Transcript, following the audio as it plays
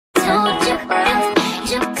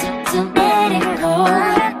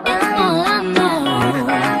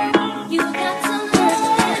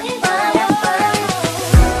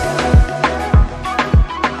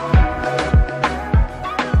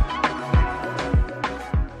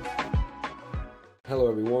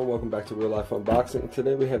everyone, welcome back to Real Life Unboxing.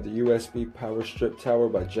 Today we have the USB Power Strip Tower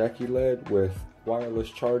by Jackyled with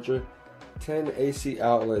wireless charger, 10 AC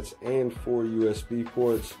outlets, and 4 USB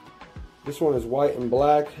ports. This one is white and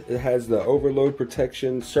black. It has the overload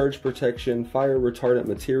protection, surge protection, fire retardant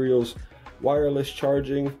materials, wireless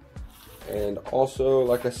charging, and also,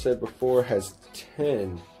 like I said before, has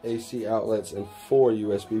 10 AC outlets and 4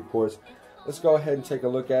 USB ports. Let's go ahead and take a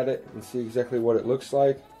look at it and see exactly what it looks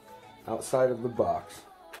like outside of the box.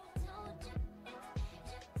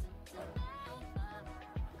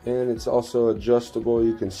 And it's also adjustable.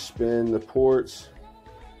 You can spin the ports.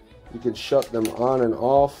 You can shut them on and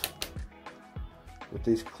off with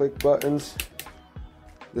these click buttons.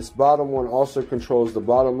 This bottom one also controls the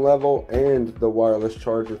bottom level and the wireless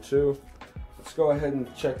charger too. Let's go ahead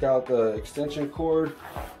and check out the extension cord.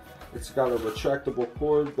 It's got a retractable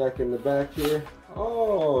cord back in the back here.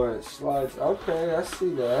 Oh, and it slides. Okay, I see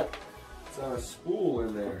that. It's got a spool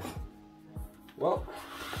in there. Well,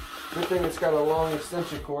 good thing it's got a long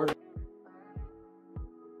extension cord.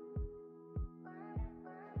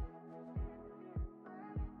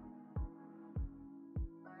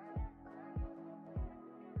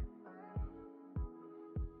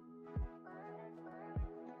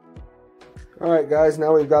 Alright guys,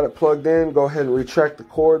 now we've got it plugged in. Go ahead and retract the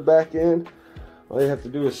cord back in. All you have to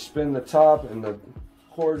do is spin the top and the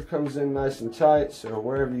cord comes in nice and tight, so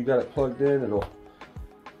wherever you got it plugged in, it'll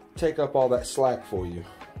take up all that slack for you.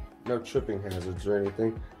 No tripping hazards or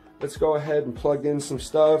anything. Let's go ahead and plug in some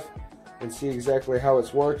stuff and see exactly how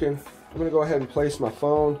it's working. I'm going to go ahead and place my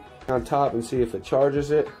phone on top and see if it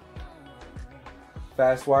charges it.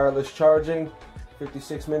 Fast wireless charging,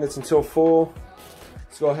 56 minutes until full.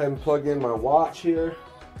 Let's go ahead and plug in my watch here.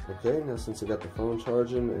 Okay, now since I got the phone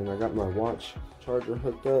charging and I got my watch charger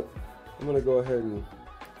hooked up, I'm going to go ahead and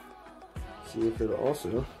see if it'll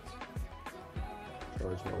also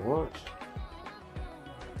charge my watch.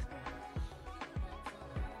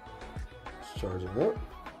 It's charging up.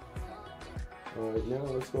 Alright, now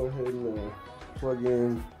let's go ahead and plug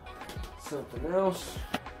in something else.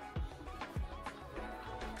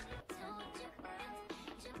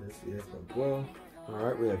 That's the Echo Glow.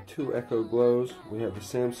 Alright, we have 2 Echo Glows. We have the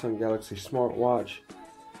Samsung Galaxy smartwatch.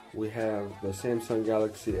 We have the Samsung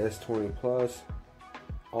Galaxy S20 Plus.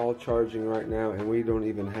 All charging right now, and we don't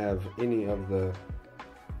even have any of the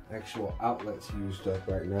actual outlets used up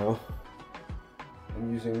right now.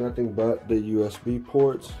 I'm using nothing but the USB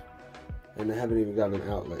ports, and I haven't even got an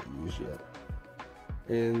outlet used yet.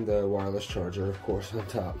 And the wireless charger, of course, on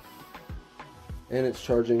top. And it's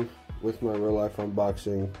charging with my Real Life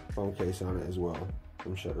Unboxing phone case on it as well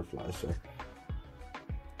from Shutterfly, so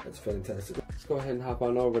that's fantastic. Let's go ahead and hop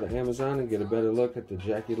on over to Amazon and get a better look at the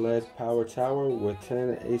Jackyled Power Tower with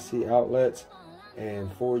 10 AC outlets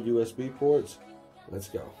and 4 USB ports. Let's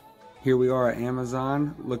go. Here we are at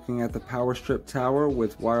Amazon looking at the Power Strip Tower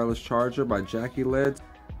with wireless charger by Jackyled,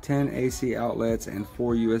 10 AC outlets and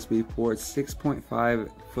 4 USB ports, 6.5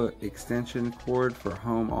 foot extension cord for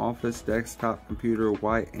home office, desktop computer,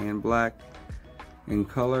 white and black in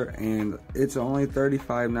color, and it's only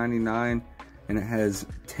 $35.99. And it has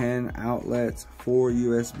 10 outlets, 4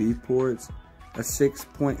 USB ports, a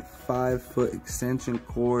 6.5 foot extension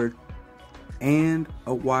cord, and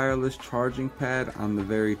a wireless charging pad on the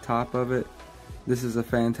very top of it. This is a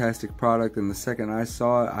fantastic product, and the second I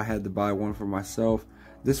saw it, I had to buy one for myself.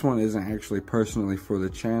 This one isn't actually personally for the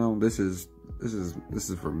channel. This is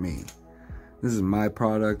for me. This is my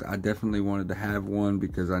product. I definitely wanted to have one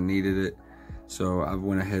because I needed it. So I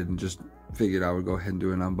went ahead and just figured I would go ahead and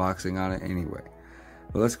do an unboxing on it anyway.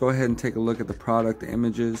 But let's go ahead and take a look at the product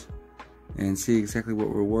images and see exactly what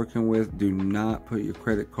we're working with. Do not put your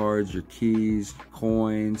credit cards, your keys,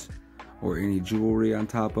 coins, or any jewelry on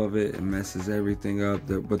top of it. It messes everything up.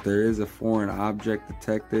 But there is a foreign object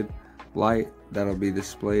detected light that'll be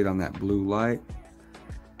displayed on that blue light.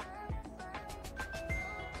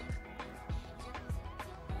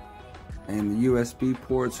 And the USB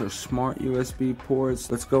ports are smart USB ports.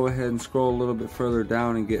 Let's go ahead and scroll a little bit further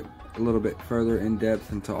down and get a little bit further in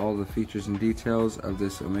depth into all the features and details of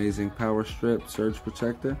this amazing Power Strip surge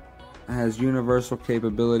protector. It has universal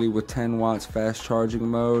capability with 10 watts fast charging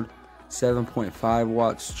mode, 7.5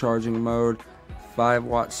 watts charging mode, 5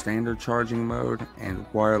 watt standard charging mode, and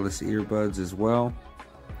wireless earbuds as well.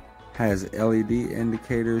 Has LED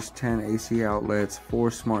indicators, 10 AC outlets, 4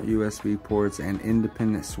 smart USB ports, and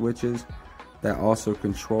independent switches that also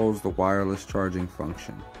controls the wireless charging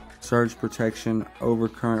function. Surge protection,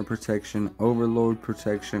 overcurrent protection, overload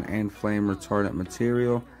protection, and flame retardant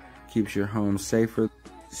material. Keeps your home safer.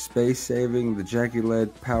 Space saving, the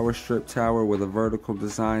Jackyled power strip tower with a vertical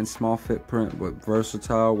design, small footprint but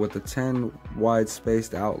versatile. With the 10 wide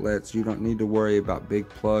spaced outlets, you don't need to worry about big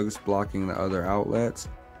plugs blocking the other outlets.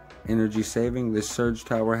 Energy saving, this surge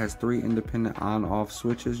tower has 3 independent on-off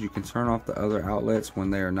switches. You can turn off the other outlets when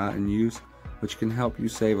they are not in use, which can help you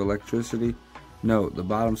save electricity. Note, the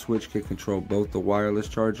bottom switch can control both the wireless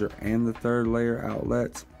charger and the third layer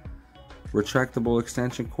outlets. Retractable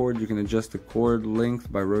extension cord, you can adjust the cord length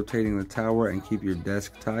by rotating the tower and keep your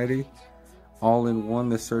desk tidy. All in one,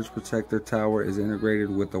 the surge protector tower is integrated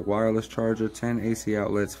with the wireless charger, 10 AC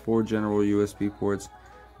outlets, 4 general USB ports,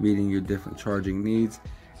 meeting your different charging needs,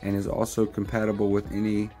 and is also compatible with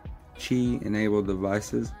any Qi enabled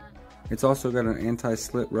devices. It's also got an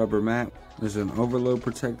anti-slip rubber mat. There's an overload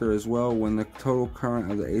protector as well. When the total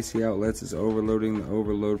current of the AC outlets is overloading, the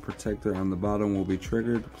overload protector on the bottom will be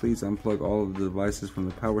triggered. Please unplug all of the devices from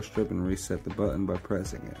the power strip and reset the button by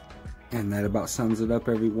pressing it. And that about sums it up,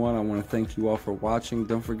 everyone. I want to thank you all for watching.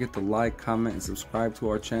 Don't forget to like, comment, and subscribe to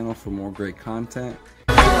our channel for more great content.